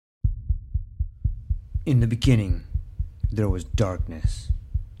In the beginning, there was darkness,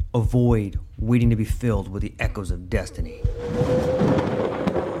 a void waiting to be filled with the echoes of destiny.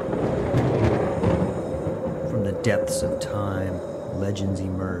 From the depths of time, legends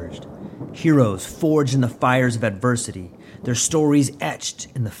emerged. Heroes forged in the fires of adversity, their stories etched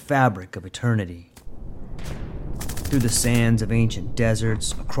in the fabric of eternity. Through the sands of ancient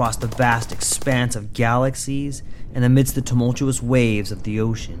deserts, across the vast expanse of galaxies, and amidst the tumultuous waves of the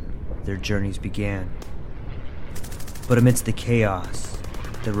ocean, their journeys began. But amidst the chaos,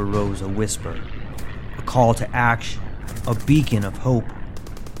 there arose a whisper, a call to action, a beacon of hope.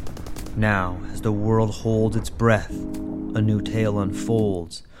 Now, as the world holds its breath, a new tale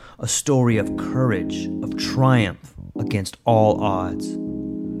unfolds, a story of courage, of triumph against all odds.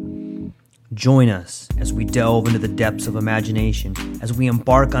 Join us as we delve into the depths of imagination, as we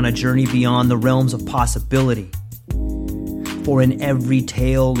embark on a journey beyond the realms of possibility. For in every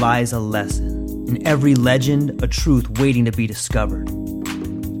tale lies a lesson, in every legend a truth waiting to be discovered.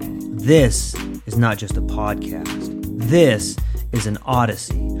 This is not just a podcast. This is an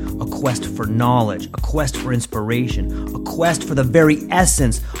odyssey, a quest for knowledge, a quest for inspiration, a quest for the very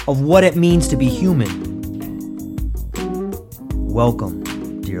essence of what it means to be human.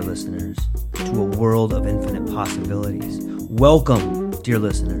 Welcome, dear listeners, to a world of infinite possibilities. Welcome, dear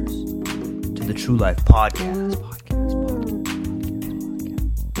listeners, to the True Life Podcast.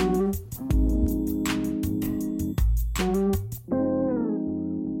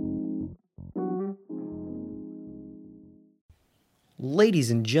 Ladies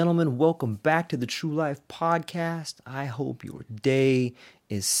and gentlemen, welcome back to the True Life Podcast. I hope your day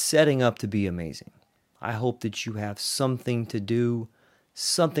is setting up to be amazing. I hope that you have something to do,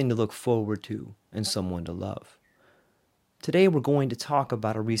 something to look forward to, and someone to love. Today we're going to talk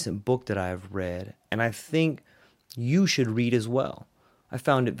about a recent book that I've read, and I think you should read as well. I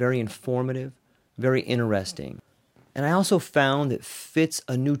found it very informative, very interesting, and I also found it fits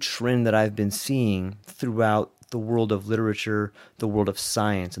a new trend that I've been seeing throughout the world of literature, the world of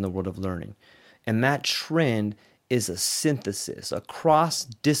science, and the world of learning. And that trend is a synthesis, a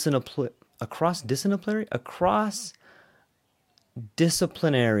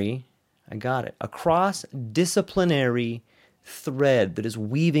cross-disciplinary thread that is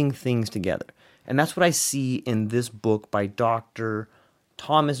weaving things together. And that's what I see in this book by Dr.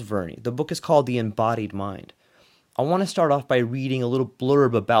 Thomas Verny. The book is called The Embodied Mind. I want to start off by reading a little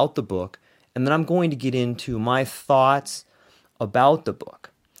blurb about the book, and then I'm going to get into my thoughts about the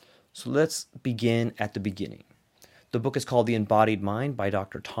book. So let's begin at the beginning. The book is called The Embodied Mind by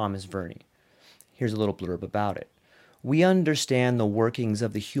Dr. Thomas Verny. Here's a little blurb about it. We understand the workings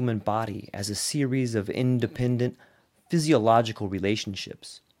of the human body as a series of independent physiological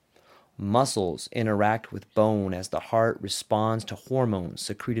relationships. Muscles interact with bone as the heart responds to hormones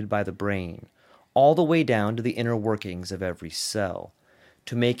secreted by the brain, all the way down to the inner workings of every cell.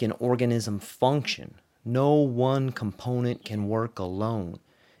 To make an organism function, no one component can work alone.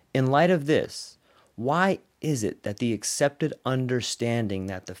 In light of this, why is it that the accepted understanding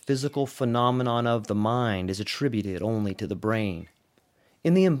that the physical phenomenon of the mind is attributed only to the brain?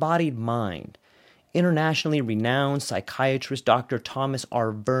 In The Embodied Mind, internationally renowned psychiatrist Dr. Thomas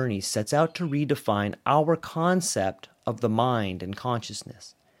R. Verny sets out to redefine our concept of the mind and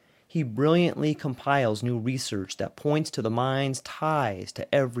consciousness. He brilliantly compiles new research that points to the mind's ties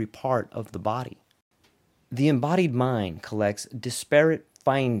to every part of the body. The Embodied Mind collects disparate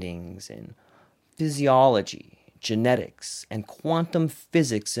findings in physiology, genetics, and quantum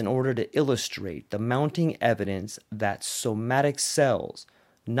physics in order to illustrate the mounting evidence that somatic cells,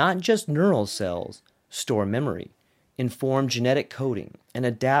 not just neural cells, store memory, inform genetic coding, and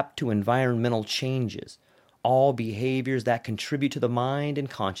adapt to environmental changes, all behaviors that contribute to the mind and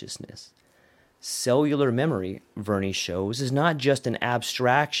consciousness. Cellular memory, Verny shows, is not just an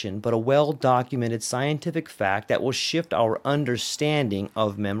abstraction, but a well-documented scientific fact that will shift our understanding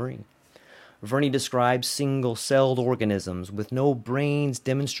of memory. Verny describes single-celled organisms with no brains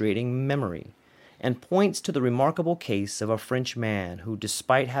demonstrating memory, and points to the remarkable case of a French man who,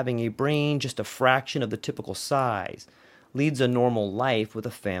 despite having a brain just a fraction of the typical size, leads a normal life with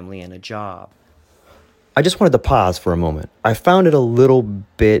a family and a job. I just wanted to pause for a moment. I found it a little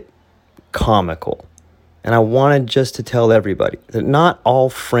bit comical, and I wanted just to tell everybody that not all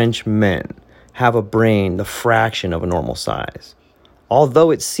French men have a brain the fraction of a normal size.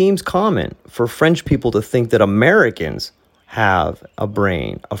 Although it seems common for French people to think that Americans have a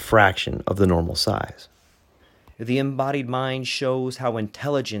brain a fraction of the normal size. The Embodied Mind shows how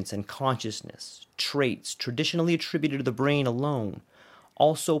intelligence and consciousness, traits traditionally attributed to the brain alone,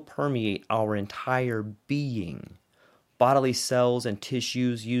 also permeate our entire being. bodily cells and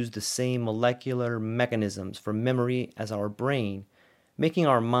tissues use the same molecular mechanisms for memory as our brain, making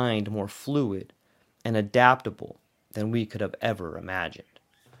our mind more fluid and adaptable than we could have ever imagined.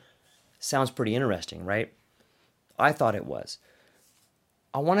 Sounds pretty interesting, right? I thought it was.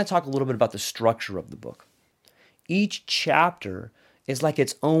 I want to talk a little bit about the structure of the book. Each chapter is like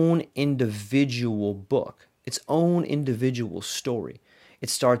its own individual book, its own individual story. It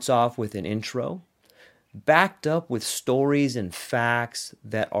starts off with an intro, backed up with stories and facts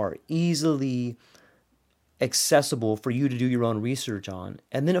that are easily accessible for you to do your own research on,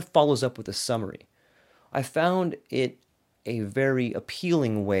 and then it follows up with a summary. I found it a very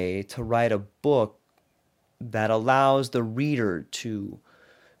appealing way to write a book that allows the reader to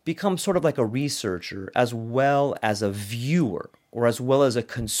become sort of like a researcher as well as a viewer or as well as a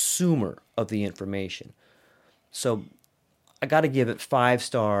consumer of the information. So I got to give it 5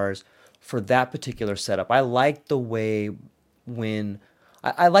 stars for that particular setup. I like the way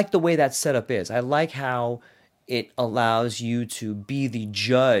I like the way that setup is. I like how it allows you to be the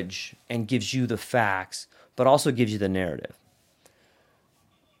judge and gives you the facts, but also gives you the narrative.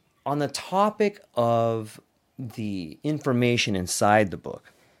 On the topic of the information inside the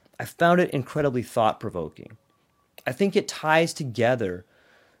book, I found it incredibly thought-provoking. I think it ties together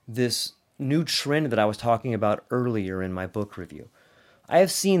this new trend that I was talking about earlier in my book review. I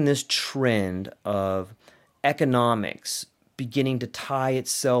have seen this trend of economics beginning to tie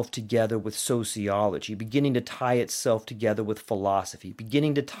itself together with sociology, beginning to tie itself together with philosophy,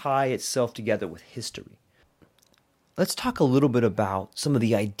 beginning to tie itself together with history. Let's talk a little bit about some of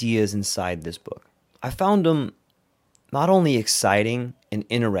the ideas inside this book. I found them not only exciting and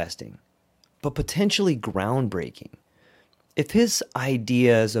interesting, but potentially groundbreaking. If his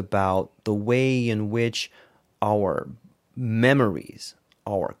ideas about the way in which our memories,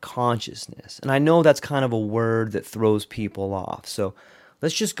 our consciousness, and I know that's kind of a word that throws people off, so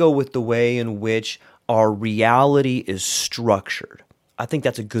let's just go with the way in which our reality is structured. I think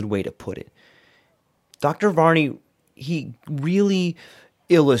that's a good way to put it. Dr. Varney, he really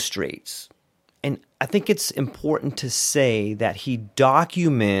illustrates, and I think it's important to say that he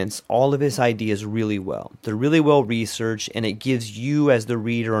documents all of his ideas really well. They're really well researched, and it gives you as the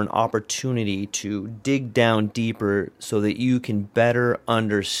reader an opportunity to dig down deeper so that you can better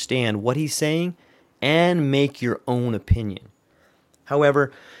understand what he's saying and make your own opinion.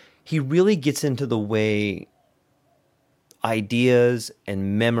 However, he really gets into the way ideas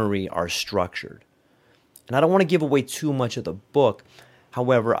and memory are structured. And I don't want to give away too much of the book.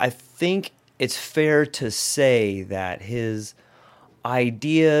 However, I think it's fair to say that his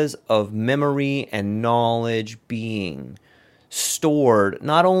ideas of memory and knowledge being stored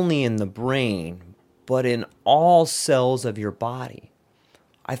not only in the brain, but in all cells of your body,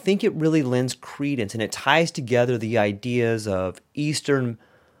 I think it really lends credence and it ties together the ideas of Eastern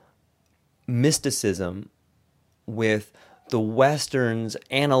mysticism with the Western's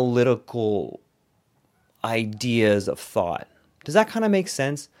analytical ideas of thought. Does that kind of make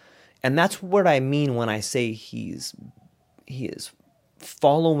sense? And that's what I mean when I say he is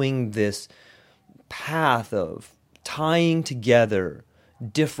following this path of tying together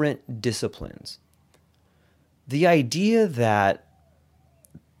different disciplines. The idea that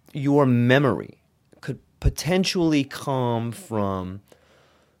your memory could potentially come from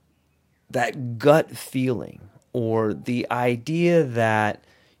that gut feeling, or the idea that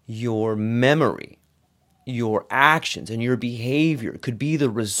your memory, your actions and your behavior could be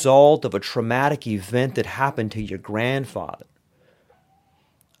the result of a traumatic event that happened to your grandfather.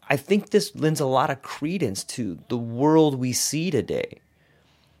 I think this lends a lot of credence to the world we see today.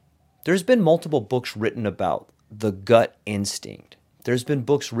 There's been multiple books written about the gut instinct. There's been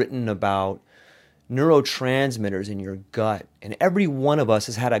books written about neurotransmitters in your gut, and every one of us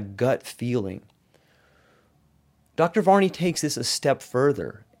has had a gut feeling. Dr. Varney takes this a step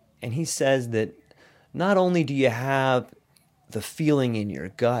further, and he says that not only do you have the feeling in your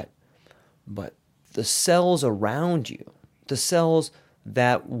gut, but the cells around you, the cells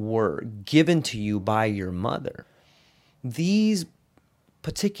that were given to you by your mother, these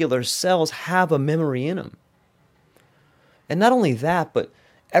particular cells have a memory in them. And not only that, but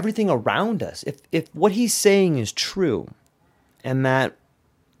everything around us. If what he's saying is true, and that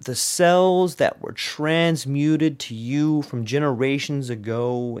the cells that were transmuted to you from generations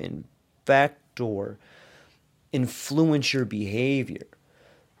ago infect or influence your behavior,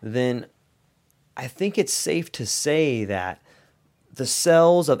 then I think it's safe to say that the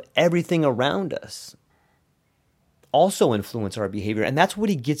cells of everything around us also influence our behavior. And that's what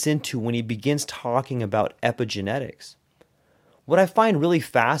he gets into when he begins talking about epigenetics. What I find really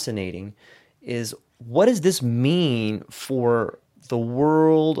fascinating is what does this mean for the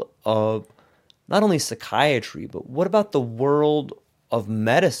world of not only psychiatry, but what about the world of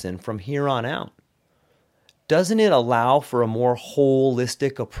medicine from here on out? Doesn't it allow for a more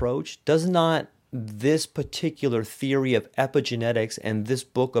holistic approach? Does not this particular theory of epigenetics and this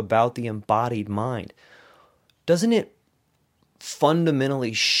book about the embodied mind, doesn't it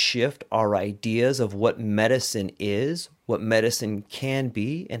fundamentally shift our ideas of what medicine is, what medicine can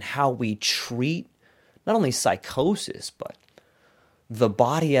be, and how we treat not only psychosis, but the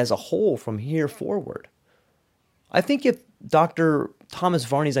body as a whole from here forward? I think if Dr. Thomas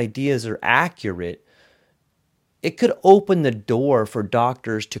Varney's ideas are accurate, it could open the door for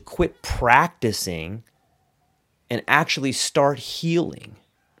doctors to quit practicing and actually start healing.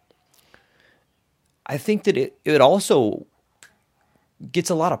 I think that it also gets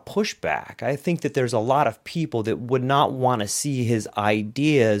a lot of pushback. I think that there's a lot of people that would not want to see his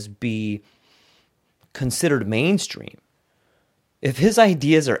ideas be considered mainstream. If his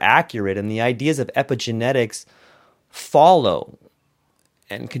ideas are accurate and the ideas of epigenetics follow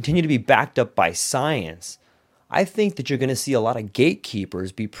and continue to be backed up by science, I think that you're going to see a lot of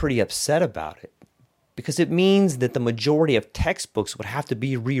gatekeepers be pretty upset about it, because it means that the majority of textbooks would have to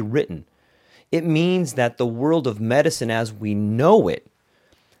be rewritten. It means that the world of medicine as we know it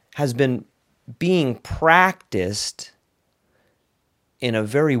has been being practiced in a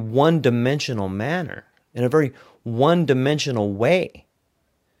very one-dimensional manner, in a very one-dimensional way.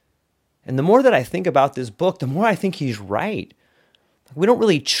 And the more that I think about this book, the more I think he's right. We don't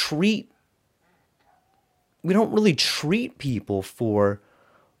really treat people for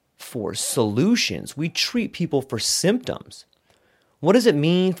solutions. We treat people for symptoms. What does it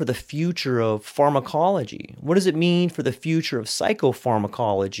mean for the future of pharmacology? What does it mean for the future of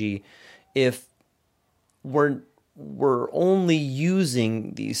psychopharmacology if we're only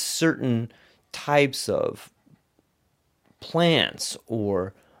using these certain types of plants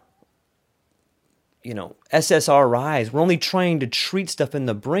or SSRIs? We're only trying to treat stuff in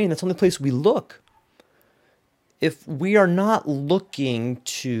the brain. That's the only place we look. If we are not looking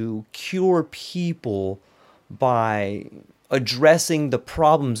to cure people by addressing the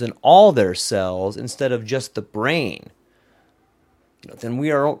problems in all their cells instead of just the brain, then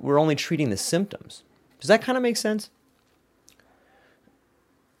we're only treating the symptoms. Does that kind of make sense?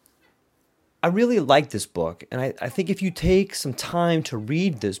 I really like this book, and I think if you take some time to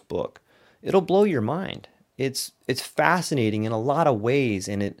read this book, it'll blow your mind. It's fascinating in a lot of ways,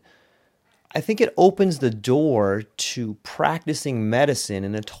 and I think it opens the door to practicing medicine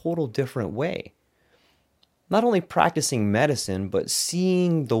in a total different way. Not only practicing medicine, but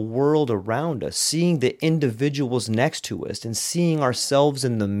seeing the world around us, seeing the individuals next to us, and seeing ourselves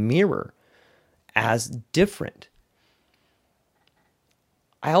in the mirror as different.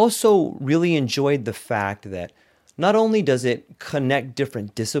 I also really enjoyed the fact that not only does it connect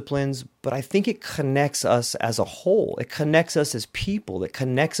different disciplines, but I think it connects us as a whole. It connects us as people. It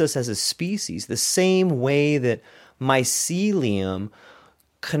connects us as a species. The same way that mycelium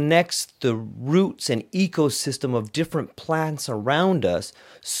connects the roots and ecosystem of different plants around us,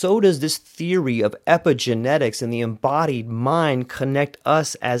 so does this theory of epigenetics and the embodied mind connect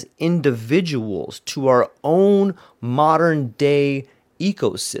us as individuals to our own modern day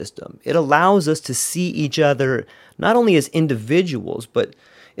ecosystem. It allows us to see each other not only as individuals, but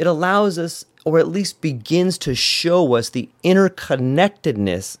it allows us, or at least begins to show us, the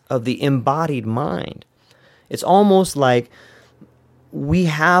interconnectedness of the embodied mind. It's almost like we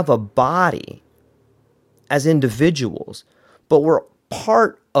have a body as individuals, but we're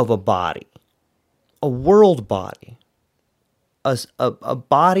part of a body, a world body, a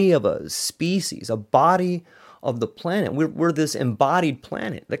body of a species, a body of the planet. We're this embodied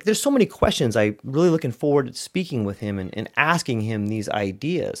planet. Like, there's so many questions. I'm really looking forward to speaking with him and asking him these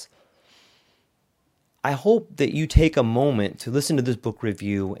ideas. I hope that you take a moment to listen to this book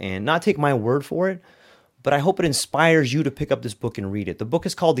review and not take my word for it, but I hope it inspires you to pick up this book and read it. The book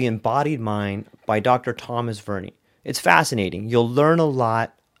is called The Embodied Mind by Dr. Thomas Varney. It's fascinating. You'll learn a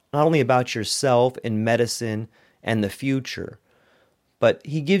lot, not only about yourself and medicine and the future, but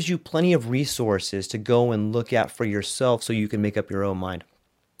he gives you plenty of resources to go and look at for yourself so you can make up your own mind.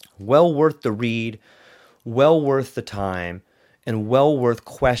 Well worth the read, well worth the time, and well worth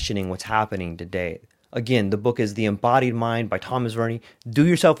questioning what's happening today. Again, the book is The Embodied Mind by Thomas Varney. Do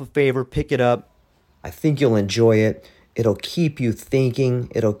yourself a favor, pick it up. I think you'll enjoy it. It'll keep you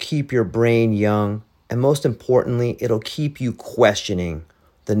thinking. It'll keep your brain young. And most importantly, it'll keep you questioning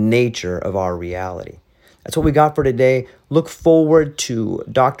the nature of our reality. That's what we got for today. Look forward to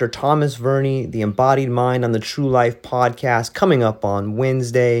Dr. Thomas Varney, The Embodied Mind on the True Life podcast, coming up on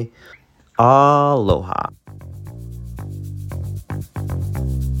Wednesday. Aloha.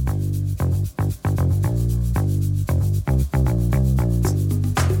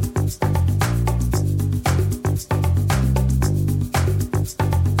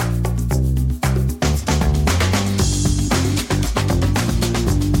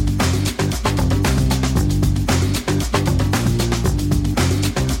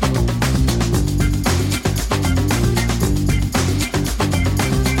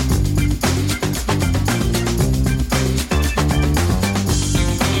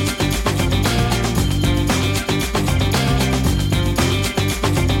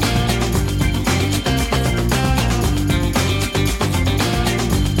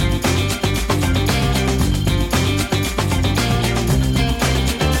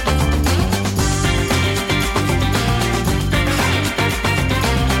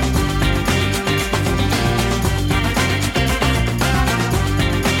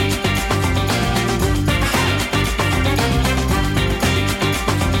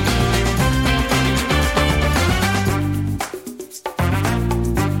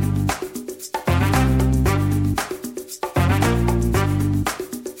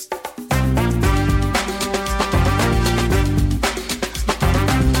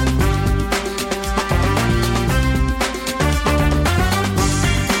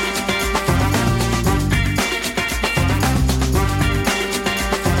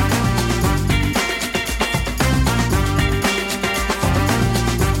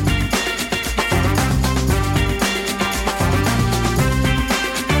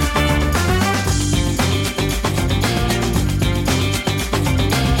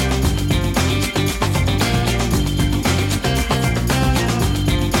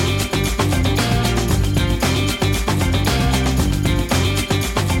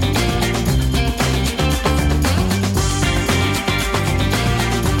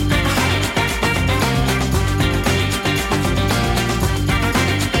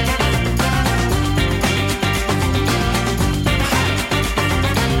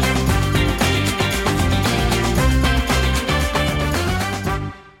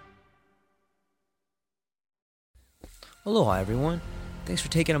 Aloha, everyone. Thanks for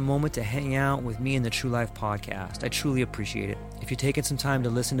taking a moment to hang out with me in the True Life Podcast. I truly appreciate it. If you're taking some time to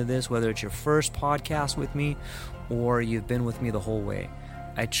listen to this, whether it's your first podcast with me or you've been with me the whole way,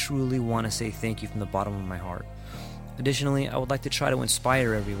 I truly want to say thank you from the bottom of my heart. Additionally, I would like to try to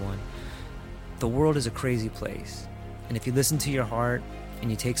inspire everyone. The world is a crazy place, and if you listen to your heart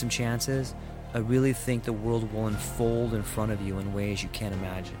and you take some chances, I really think the world will unfold in front of you in ways you can't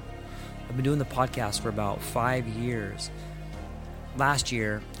imagine. I've been doing the podcast for about 5 years. Last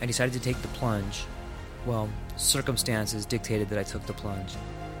year, I decided to take the plunge. Well, circumstances dictated that I took the plunge,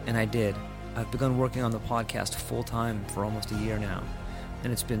 and I did. I've begun working on the podcast full-time for almost a year now,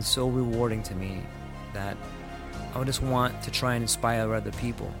 and it's been so rewarding to me that I would just want to try and inspire other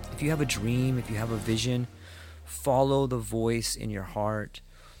people. If you have a dream, if you have a vision, follow the voice in your heart,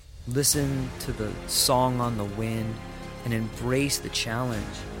 listen to the song on the wind, and embrace the challenge.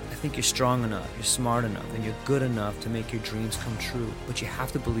 I think you're strong enough, you're smart enough, and you're good enough to make your dreams come true, but you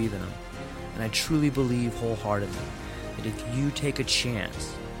have to believe in them. And I truly believe wholeheartedly that if you take a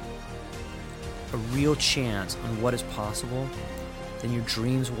chance, a real chance on what is possible, then your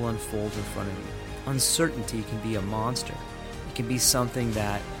dreams will unfold in front of you. Uncertainty can be a monster. It can be something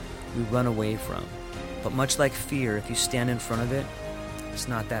that we run away from. But much like fear, if you stand in front of it, it's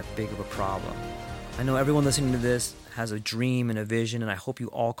not that big of a problem. I know everyone listening to this has a dream and a vision, and I hope you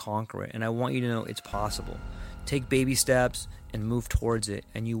all conquer it. And I want you to know it's possible. Take baby steps and move towards it,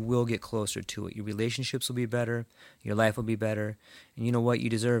 and you will get closer to it. Your relationships will be better. Your life will be better. And you know what? You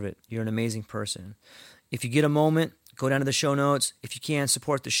deserve it. You're an amazing person. If you get a moment, go down to the show notes. If you can,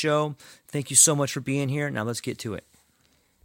 support the show. Thank you so much for being here. Now let's get to it.